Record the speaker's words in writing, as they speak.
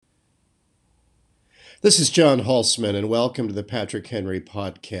This is John Halsman, and welcome to the Patrick Henry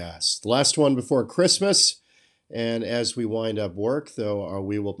Podcast. The last one before Christmas, and as we wind up work,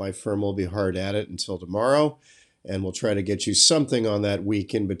 though, my firm will be hard at it until tomorrow, and we'll try to get you something on that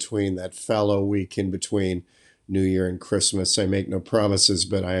week in between, that fallow week in between New Year and Christmas. I make no promises,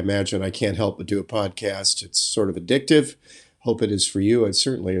 but I imagine I can't help but do a podcast. It's sort of addictive. Hope it is for you. It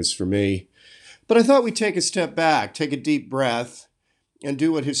certainly is for me. But I thought we'd take a step back, take a deep breath, and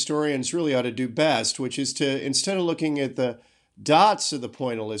do what historians really ought to do best, which is to, instead of looking at the dots of the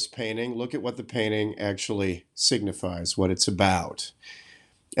pointillist painting, look at what the painting actually signifies, what it's about.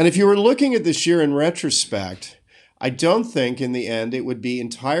 And if you were looking at this year in retrospect, I don't think in the end it would be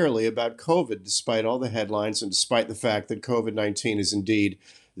entirely about COVID, despite all the headlines and despite the fact that COVID-19 is indeed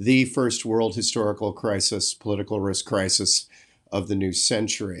the first world historical crisis, political risk crisis of the new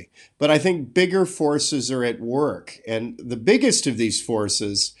century. But I think bigger forces are at work. And the biggest of these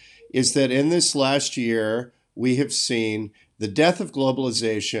forces is that in this last year, we have seen the death of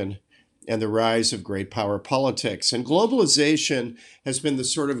globalization and the rise of great power politics. And globalization has been the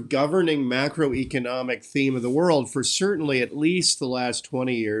sort of governing macroeconomic theme of the world for certainly at least the last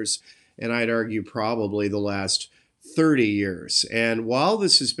 20 years, and I'd argue probably the last 30 years. And while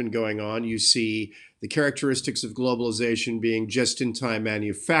this has been going on, you see the characteristics of globalization being just-in-time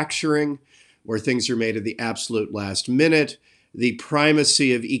manufacturing, where things are made at the absolute last minute, the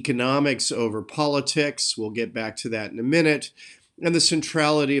primacy of economics over politics, we'll get back to that in a minute, and the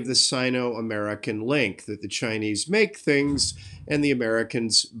centrality of the Sino-American link, that the Chinese make things and the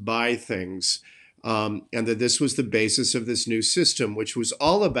Americans buy things, and that this was the basis of this new system, which was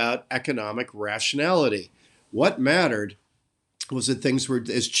all about economic rationality. What mattered was that things were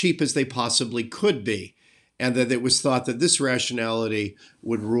as cheap as they possibly could be, and that it was thought that this rationality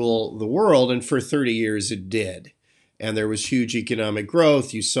would rule the world, and for 30 years it did. And there was huge economic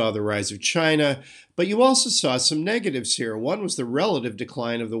growth. You saw the rise of China, but you also saw some negatives here. One was the relative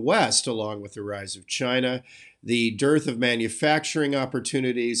decline of the West, along with the rise of China, the dearth of manufacturing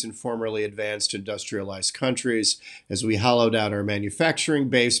opportunities in formerly advanced industrialized countries, as we hollowed out our manufacturing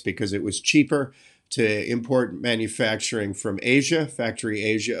base because it was cheaper to import manufacturing from Asia, factory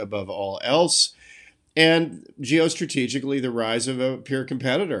Asia above all else, and geostrategically the rise of a peer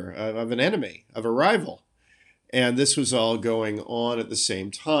competitor, of an enemy, of a rival. And this was all going on at the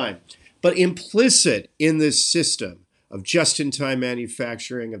same time. But implicit in this system of just-in-time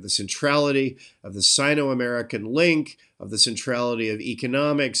manufacturing, of the centrality of the Sino-American link, of the centrality of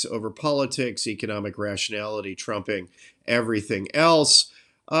economics over politics, economic rationality trumping everything else,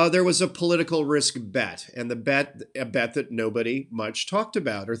 there was a political risk bet, and a bet that nobody much talked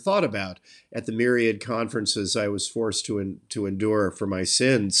about or thought about at the myriad conferences I was forced to endure for my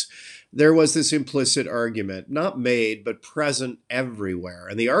sins. There was this implicit argument, not made, but present everywhere.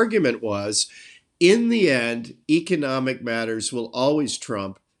 And the argument was, in the end, economic matters will always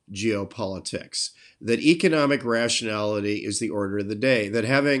trump geopolitics, that economic rationality is the order of the day, that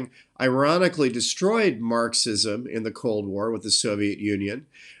having ironically destroyed Marxism in the Cold War with the Soviet Union,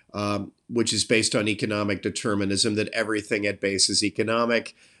 which is based on economic determinism, that everything at base is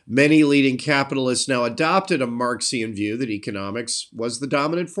economic, many leading capitalists now adopted a Marxian view that economics was the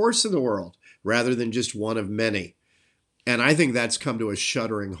dominant force in the world, rather than just one of many. And I think that's come to a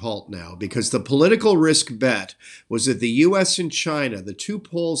shuddering halt now, because the political risk bet was that the US and China, the two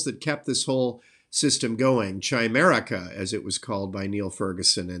poles that kept this whole system going, Chimerica, as it was called by Neil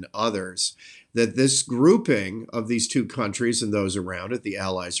Ferguson and others, that this grouping of these two countries and those around it, the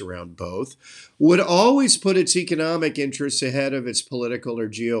allies around both, would always put its economic interests ahead of its political or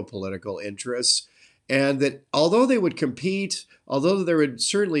geopolitical interests, and that although they would compete, although there would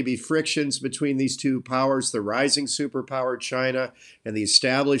certainly be frictions between these two powers, the rising superpower China and the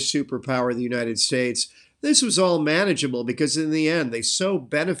established superpower the United States, this was all manageable because in the end, they so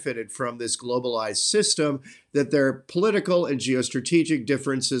benefited from this globalized system that their political and geostrategic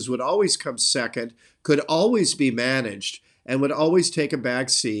differences would always come second, could always be managed, and would always take a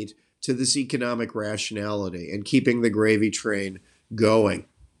back seat to this economic rationality and keeping the gravy train going.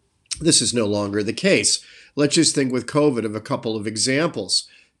 This is no longer the case. Let's just think with COVID of a couple of examples.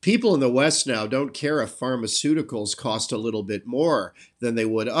 People in the West now don't care if pharmaceuticals cost a little bit more than they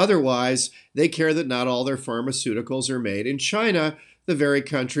would otherwise. They care that not all their pharmaceuticals are made in China, the very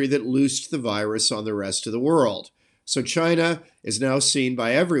country that loosed the virus on the rest of the world. So China is now seen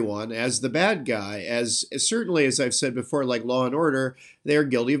by everyone as the bad guy, as certainly, as I've said before, like Law and Order, they are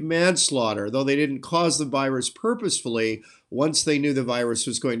guilty of manslaughter. Though they didn't cause the virus purposefully, once they knew the virus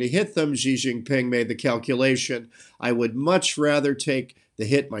was going to hit them, Xi Jinping made the calculation, I would much rather take the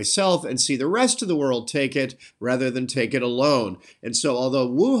hit myself and see the rest of the world take it rather than take it alone. And so although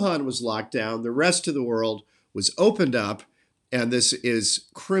Wuhan was locked down, the rest of the world was opened up, and this is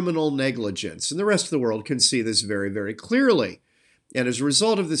criminal negligence. And the rest of the world can see this very, very clearly. And as a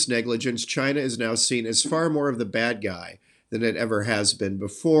result of this negligence, China is now seen as far more of the bad guy than it ever has been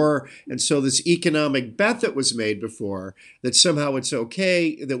before. And so this economic bet that was made before, that somehow it's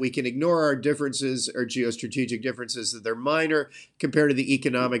okay, that we can ignore our differences, our geostrategic differences, that they're minor compared to the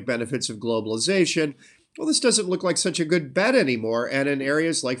economic benefits of globalization, well, this doesn't look like such a good bet anymore. And in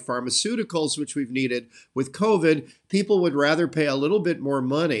areas like pharmaceuticals, which we've needed with COVID, people would rather pay a little bit more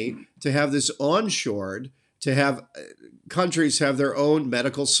money to have this onshored, to have countries have their own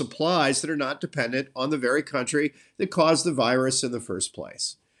medical supplies that are not dependent on the very country that caused the virus in the first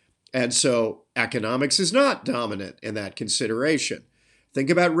place. And so economics is not dominant in that consideration. Think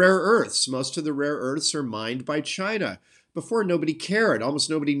about rare earths. Most of the rare earths are mined by China. Before, nobody cared. Almost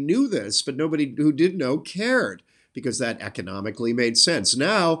nobody knew this, but nobody who did know cared because that economically made sense.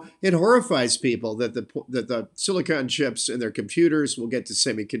 Now, it horrifies people that the silicon chips in their computers, we'll get to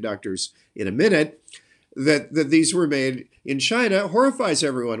semiconductors in a minute, that these were made in China horrifies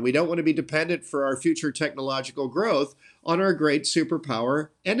everyone. We don't want to be dependent for our future technological growth on our great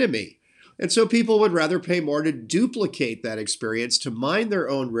superpower enemy. And so people would rather pay more to duplicate that experience, to mine their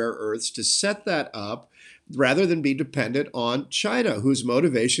own rare earths, to set that up, rather than be dependent on China, whose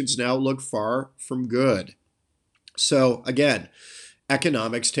motivations now look far from good. So again,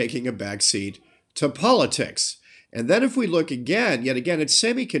 economics taking a backseat to politics. And then if we look yet again, at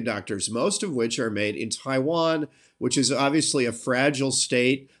semiconductors, most of which are made in Taiwan, which is obviously a fragile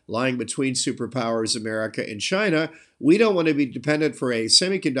state lying between superpowers America and China, we don't want to be dependent for a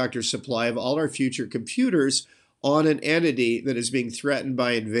semiconductor supply of all our future computers on an entity that is being threatened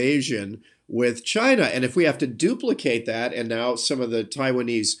by invasion with China. And if we have to duplicate that, and now some of the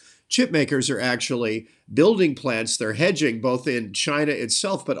Taiwanese chip makers are actually building plants, they're hedging both in China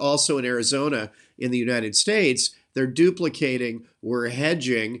itself, but also in Arizona in the United States. They're duplicating, we're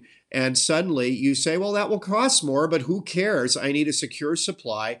hedging, and suddenly you say, well, that will cost more, but who cares? I need a secure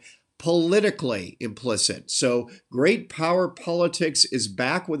supply, politically implicit. So great power politics is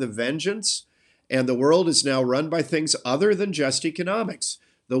back with a vengeance, and the world is now run by things other than just economics.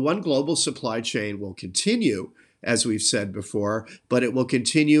 The one global supply chain will continue, as we've said before, but it will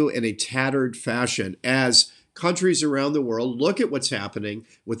continue in a tattered fashion as countries around the world look at what's happening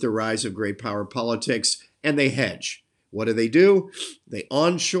with the rise of great power politics, and they hedge. What do? They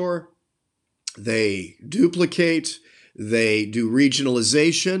onshore, they duplicate, they do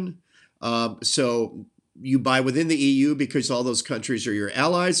regionalization. So you buy within the EU because all those countries are your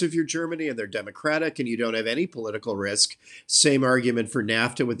allies if you're Germany and they're democratic and you don't have any political risk. Same argument for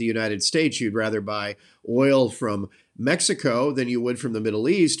NAFTA with the United States. You'd rather buy oil from Mexico than you would from the Middle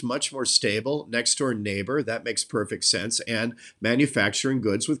East, much more stable, next door neighbor. That makes perfect sense. And manufacturing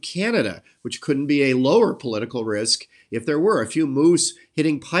goods with Canada, which couldn't be a lower political risk if there were. A few moose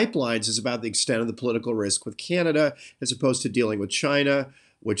hitting pipelines is about the extent of the political risk with Canada, as opposed to dealing with China,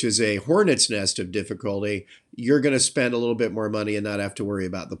 which is a hornet's nest of difficulty. You're going to spend a little bit more money and not have to worry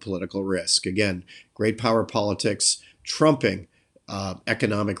about the political risk. Again, great power politics trumping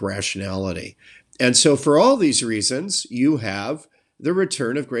economic rationality. And so for all these reasons, you have the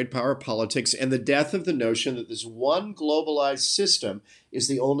return of great power politics and the death of the notion that this one globalized system is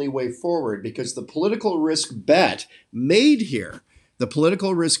the only way forward, because the political risk bet made here, the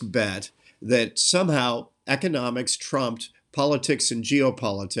political risk bet that somehow economics trumped politics and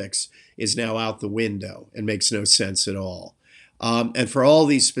geopolitics, is now out the window and makes no sense at all. And for all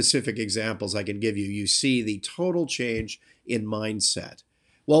these specific examples I can give you, you see the total change in mindset.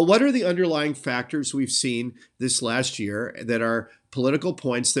 Well, what are the underlying factors we've seen this last year that are political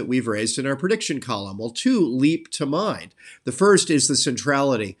points that we've raised in our prediction column? Well, two leap to mind. The first is the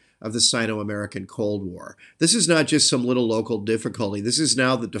centrality of the Sino-American Cold War. This is not just some little local difficulty. This is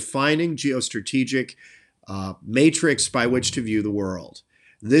now the defining geostrategic matrix by which to view the world.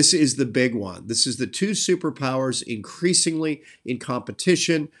 This is the big one. This is the two superpowers increasingly in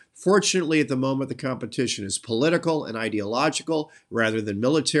competition. Fortunately, at the moment, the competition is political and ideological rather than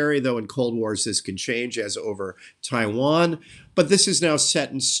military, though in Cold Wars this can change, as over Taiwan. But this is now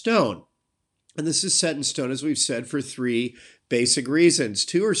set in stone. And this is set in stone, as we've said, for three basic reasons.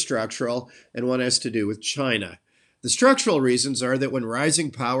 Two are structural, and one has to do with China. The structural reasons are that when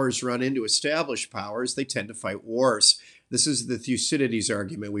rising powers run into established powers, they tend to fight wars. This is the Thucydides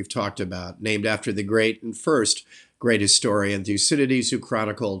argument we've talked about, named after the great and first great historian Thucydides, who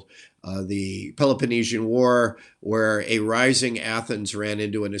chronicled the Peloponnesian War, where a rising Athens ran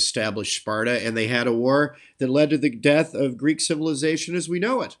into an established Sparta, and they had a war that led to the death of Greek civilization as we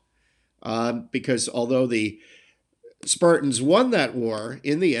know it. Because although the Spartans won that war,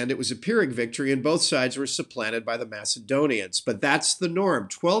 in the end, it was a Pyrrhic victory, and both sides were supplanted by the Macedonians. But that's the norm.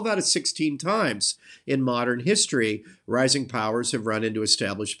 12 out of 16 times in modern history, rising powers have run into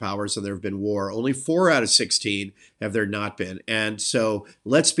established powers, and there have been war. Only 4 out of 16 have there not been. And so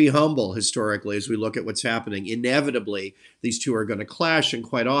let's be humble historically as we look at what's happening. Inevitably, these two are going to clash, and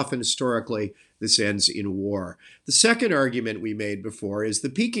quite often, historically, this ends in war. The second argument we made before is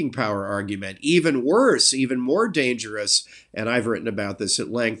the peaking power argument. Even worse, even more dangerous, and I've written about this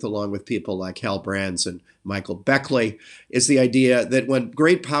at length along with people like Hal Brands and Michael Beckley, is the idea that when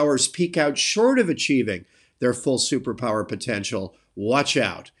great powers peak out short of achieving their full superpower potential, watch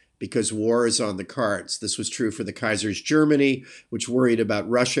out, because war is on the cards. This was true for the Kaiser's Germany, which worried about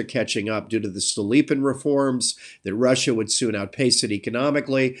Russia catching up due to the Stolypin reforms, that Russia would soon outpace it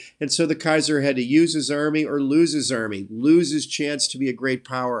economically. And so the Kaiser had to use his army or lose his army, lose his chance to be a great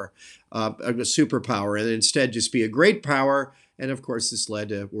power, a superpower, and instead just be a great power. And of course, this led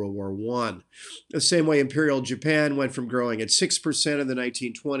to World War I. The same way Imperial Japan went from growing at 6% in the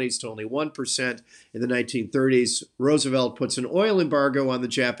 1920s to only 1% in the 1930s. Roosevelt puts an oil embargo on the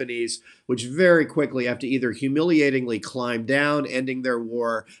Japanese, which very quickly have to either humiliatingly climb down, ending their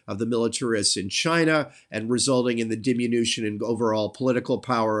war of the militarists in China and resulting in the diminution in overall political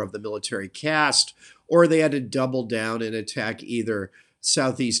power of the military caste, or they had to double down and attack either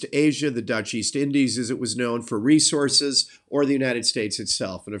Southeast Asia, the Dutch East Indies as it was known, for resources, or the United States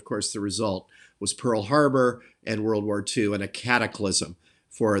itself. And of course, the result was Pearl Harbor and World War II, and a cataclysm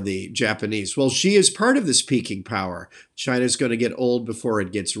for the Japanese. Well, Xi is part of this peaking power. China's going to get old before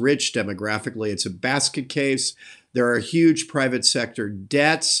it gets rich. Demographically, it's a basket case. There are huge private sector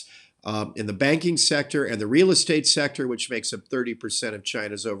debts in the banking sector and the real estate sector, which makes up 30% of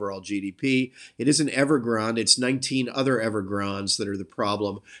China's overall GDP. It isn't Evergrande, it's 19 other Evergrandes that are the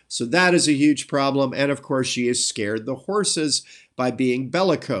problem. So that is a huge problem. And of course, she has scared the horses by being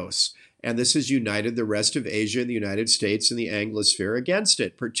bellicose. And this has united the rest of Asia and the United States and the Anglosphere against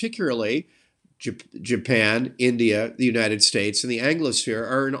it, particularly Japan, India, the United States, and the Anglosphere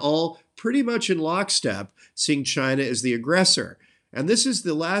are in all pretty much in lockstep, seeing China as the aggressor. And this is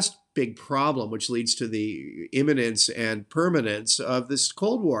the last big problem, which leads to the imminence and permanence of this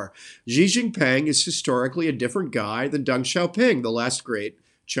Cold War. Xi Jinping is historically a different guy than Deng Xiaoping, the last great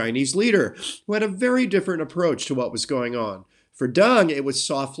Chinese leader, who had a very different approach to what was going on. For Deng, it was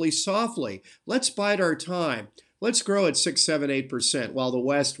softly, softly. Let's bide our time. Let's grow at 6, 7, 8%, while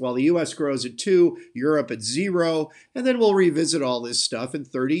the US grows at 2, Europe at 0, and then we'll revisit all this stuff in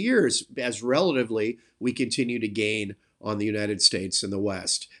 30 years as relatively we continue to gain on the United States and the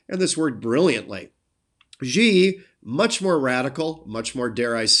West. And this worked brilliantly. Xi, much more radical, much more,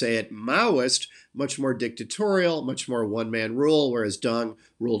 dare I say it, Maoist, much more dictatorial, much more one-man rule, whereas Deng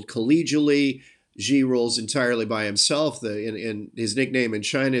ruled collegially. Xi rules entirely by himself. In his nickname in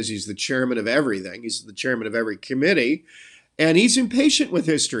China is he's the chairman of everything. He's the chairman of every committee. And he's impatient with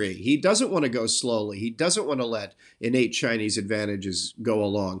history. He doesn't want to go slowly. He doesn't want to let innate Chinese advantages go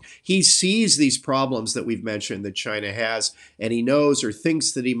along. He sees these problems that we've mentioned that China has, and he knows or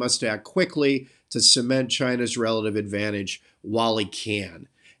thinks that he must act quickly to cement China's relative advantage while he can.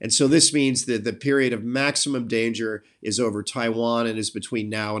 And so this means that the period of maximum danger is over Taiwan and is between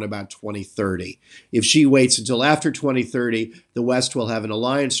now and about 2030. If Xi waits until after 2030, the West will have an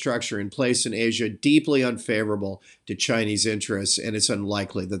alliance structure in place in Asia deeply unfavorable to Chinese interests, and it's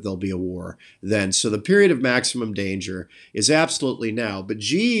unlikely that there'll be a war then. So the period of maximum danger is absolutely now. But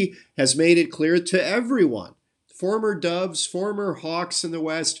Xi has made it clear to everyone, former doves, former hawks in the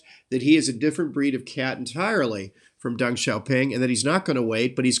West, that he is a different breed of cat entirely from Deng Xiaoping, and that he's not going to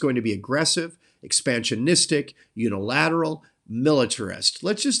wait, but he's going to be aggressive, expansionistic, unilateral, militarist.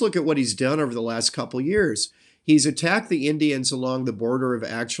 Let's just look at what he's done over the last couple years. He's attacked the Indians along the border of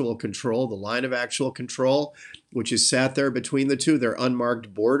actual control, the line of actual control, which is sat there between the two, their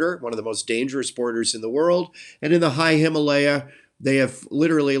unmarked border, one of the most dangerous borders in the world. And in the high Himalaya, they have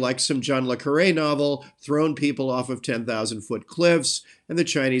literally, like some John le Carré novel, thrown people off of 10,000-foot cliffs, and the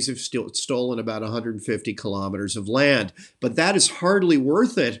Chinese have stolen about 150 kilometers of land. But that is hardly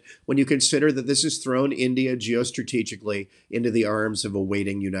worth it when you consider that this has thrown India geostrategically into the arms of a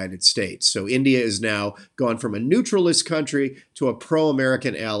waiting United States. So India is now gone from a neutralist country to a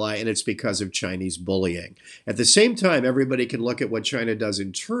pro-American ally, and it's because of Chinese bullying. At the same time, everybody can look at what China does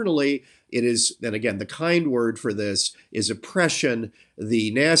internally. It is, and again, the kind word for this is oppression.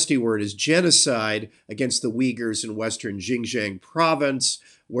 The nasty word is genocide against the Uyghurs in western Xinjiang province,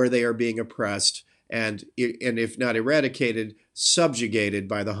 where they are being oppressed and if not eradicated, subjugated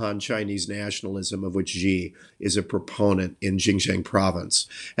by the Han Chinese nationalism of which Xi is a proponent in Xinjiang province.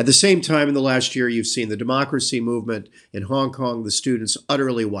 At the same time, in the last year, you've seen the democracy movement in Hong Kong, the students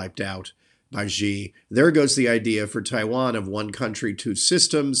utterly wiped out by Xi. There goes the idea for Taiwan of one country, two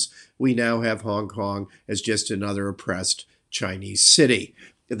systems. We now have Hong Kong as just another oppressed Chinese city.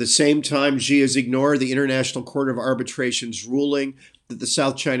 At the same time, Xi has ignored the International Court of Arbitration's ruling that the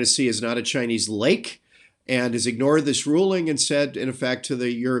South China Sea is not a Chinese lake, and has ignored this ruling and said, in effect, to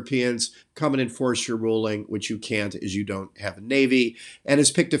the Europeans, come and enforce your ruling, which you can't as you don't have a navy, and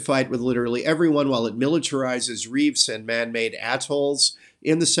has picked a fight with literally everyone while it militarizes reefs and man-made atolls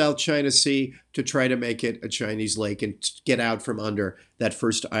in the South China Sea to try to make it a Chinese lake and get out from under that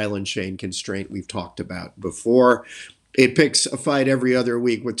first island chain constraint we've talked about before. It picks a fight every other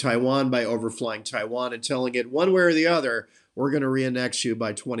week with Taiwan by overflying Taiwan and telling it one way or the other, we're going to re-annex you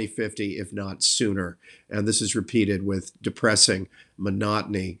by 2050, if not sooner. And this is repeated with depressing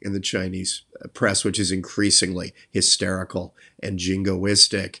monotony in the Chinese press, which is increasingly hysterical and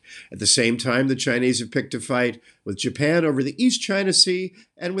jingoistic. At the same time, the Chinese have picked a fight with Japan over the East China Sea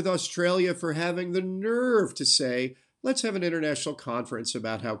and with Australia for having the nerve to say, let's have an international conference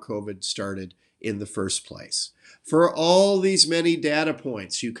about how COVID started in the first place. For all these many data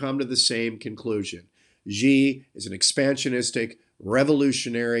points, you come to the same conclusion. Xi is an expansionistic,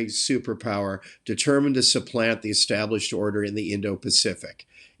 revolutionary superpower determined to supplant the established order in the Indo-Pacific.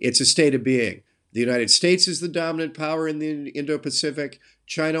 It's a state of being. The United States is the dominant power in the Indo-Pacific.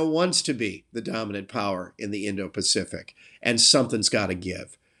 China wants to be the dominant power in the Indo-Pacific, and something's got to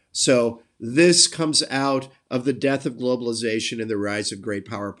give. So this comes out of the death of globalization and the rise of great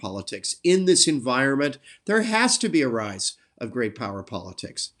power politics. In this environment, there has to be a rise of great power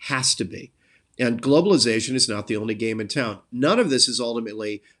politics. Has to be. And globalization is not the only game in town. None of this is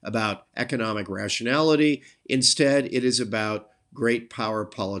ultimately about economic rationality. Instead, it is about great power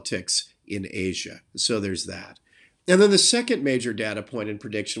politics in Asia. So there's that. And then the second major data point and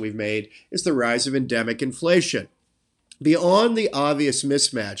prediction we've made is the rise of endemic inflation. Beyond the obvious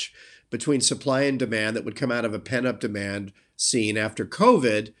mismatch between supply and demand that would come out of a pent-up demand seen after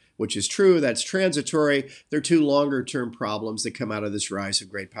COVID, which is true, that's transitory, there are two longer-term problems that come out of this rise of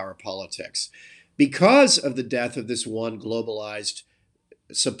great power politics. Because of the death of this one globalized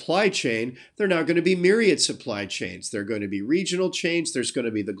supply chain, there are now going to be myriad supply chains. There are going to be regional chains. There's going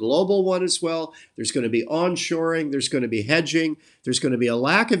to be the global one as well. There's going to be onshoring. There's going to be hedging. There's going to be a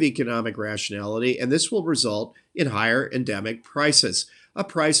lack of economic rationality, and this will result in higher endemic prices, a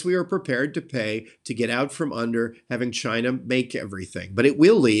price we are prepared to pay to get out from under having China make everything. But it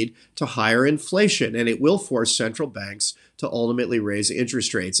will lead to higher inflation, and it will force central banks to ultimately raise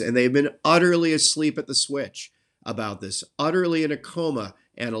interest rates. And they've been utterly asleep at the switch about this, utterly in a coma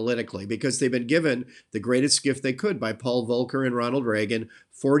analytically, because they've been given the greatest gift they could by Paul Volcker and Ronald Reagan,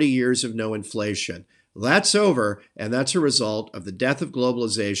 40 years of no inflation. That's over, and that's a result of the death of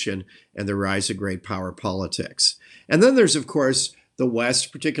globalization and the rise of great power politics. And then there's, of course, the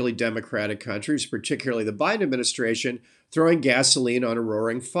West, particularly democratic countries, particularly the Biden administration, throwing gasoline on a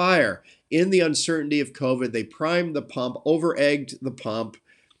roaring fire. In the uncertainty of COVID, they primed the pump, over-egged the pump,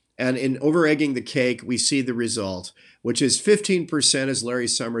 and in over-egging the cake, we see the result, which is 15%, as Larry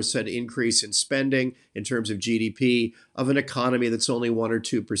Summers said, increase in spending in terms of GDP of an economy that's only 1 or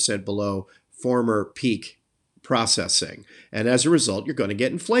 2% below former peak processing. And as a result, you're going to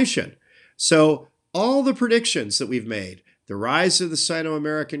get inflation. So all the predictions that we've made, the rise of the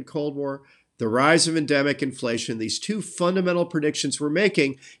Sino-American Cold War, the rise of endemic inflation, these two fundamental predictions we're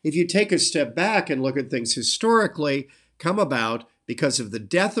making, if you take a step back and look at things historically, come about because of the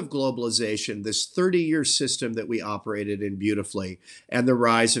death of globalization, this 30-year system that we operated in beautifully, and the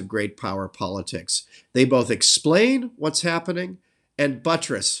rise of great power politics. They both explain what's happening and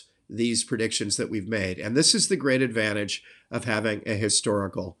buttress these predictions that we've made. And this is the great advantage of having a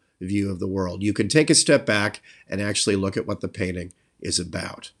historical view of the world. You can take a step back and actually look at what the painting is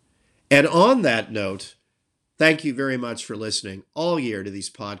about. And on that note, thank you very much for listening all year to these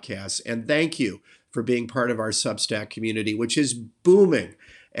podcasts. And thank you for being part of our Substack community, which is booming.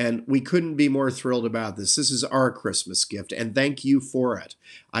 And we couldn't be more thrilled about this. This is our Christmas gift, and thank you for it.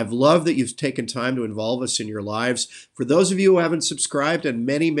 I've loved that you've taken time to involve us in your lives. For those of you who haven't subscribed, and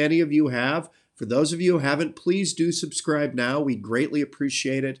many, many of you have, For those of you who haven't, please do subscribe now. We'd greatly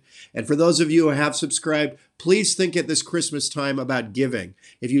appreciate it. And for those of you who have subscribed, please think at this Christmas time about giving.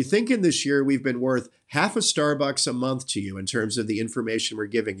 If you think in this year we've been worth half a Starbucks a month to you in terms of the information we're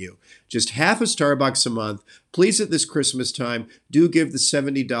giving you, just half a Starbucks a month, please at this Christmas time do give the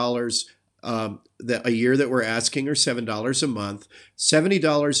 $70 a year that we're asking, or $7 a month.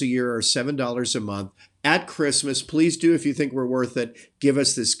 $70 a year or $7 a month. At Christmas, please do, if you think we're worth it, give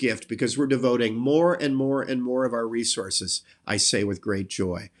us this gift, because we're devoting more and more and more of our resources, I say with great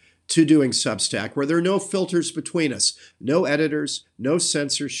joy, to doing Substack, where there are no filters between us, no editors, no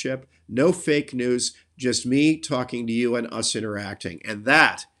censorship, no fake news, just me talking to you and us interacting. And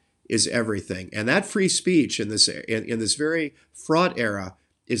that is everything. And that free speech in this very fraught era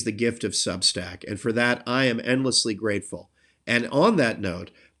is the gift of Substack. And for that, I am endlessly grateful. And on that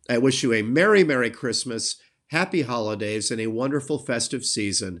note, I wish you a Merry, Merry Christmas, Happy Holidays, and a wonderful festive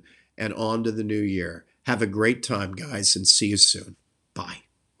season, and on to the new year. Have a great time, guys, and see you soon. Bye.